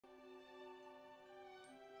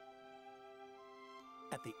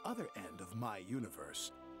At the other end of my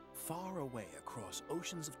universe, far away across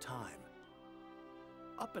oceans of time,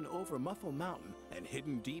 up and over Muffle Mountain and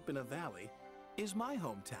hidden deep in a valley, is my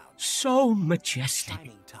hometown. So majestic.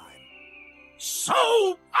 Shining Time.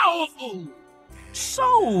 So powerful.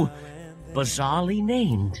 So bizarrely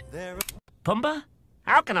named. Pumbaa?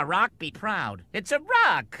 How can a rock be proud? It's a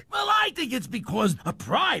rock! Well, I think it's because a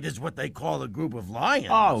pride is what they call a group of lions.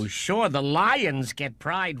 Oh, sure, the lions get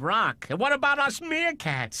Pride Rock. And what about us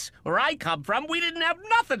meerkats? Where I come from, we didn't have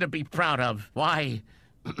nothing to be proud of. Why,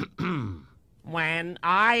 when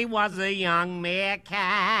I was a young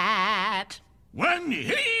meerkat... When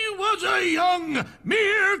he was a young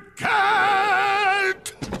meerkat!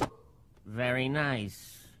 Very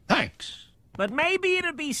nice. Thanks. But maybe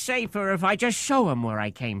it'd be safer if I just show him where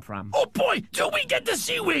I came from. Oh boy, do we get to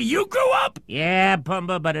see where you grew up? Yeah,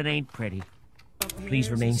 Pumbaa, but it ain't pretty.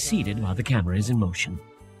 Please remain seated while the camera is in motion.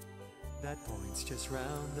 That points just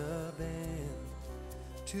round the bend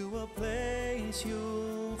to a place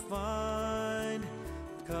you'll find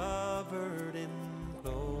covered in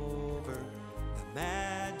clover. The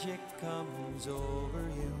magic comes over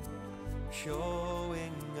you,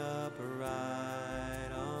 showing up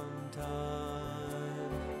right on time.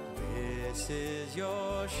 This is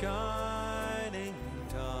your shining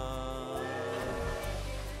time,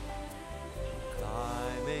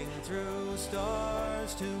 climbing through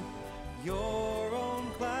stars to your own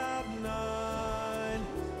cloud nine.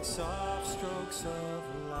 Soft strokes of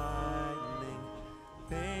lightning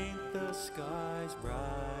paint the skies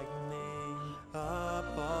brightening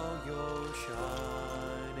up all your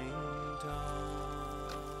shining time.